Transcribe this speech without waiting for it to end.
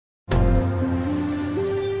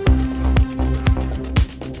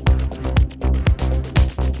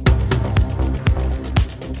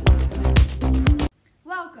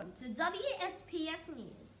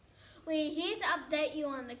We're here to update you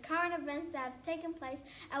on the current events that have taken place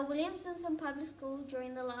at Stimson Public School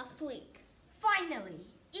during the last week. Finally,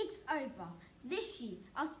 it's over. This year,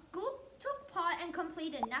 our school took part and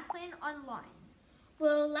completed NAPLAN online.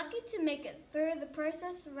 We're lucky to make it through the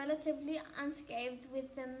process relatively unscathed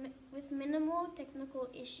with minimal technical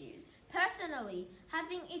issues. Personally,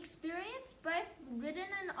 having experienced both written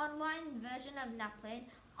and online version of NAPLAN,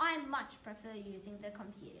 I much prefer using the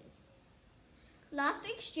computers. Last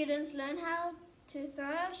week, students learned how to throw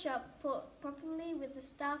a shot put properly with the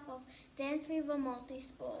staff of Dance Fever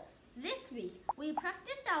Multisport. This week, we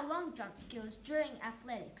practiced our long jump skills during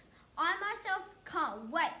athletics. I myself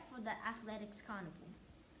can't wait for the athletics carnival.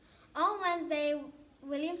 On Wednesday,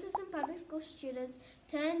 Stimson Public School students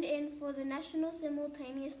turned in for the National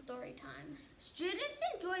Simultaneous Story Time. Students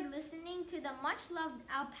enjoyed listening to the much-loved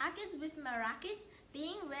Alpacas with Maracas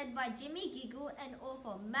being read by Jimmy Giggle and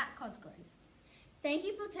author Matt Cosgrove. Thank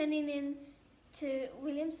you for tuning in to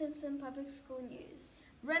Stimson Public School News.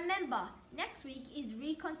 Remember, next week is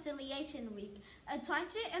Reconciliation Week, a time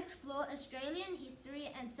to explore Australian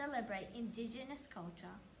history and celebrate Indigenous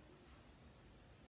culture.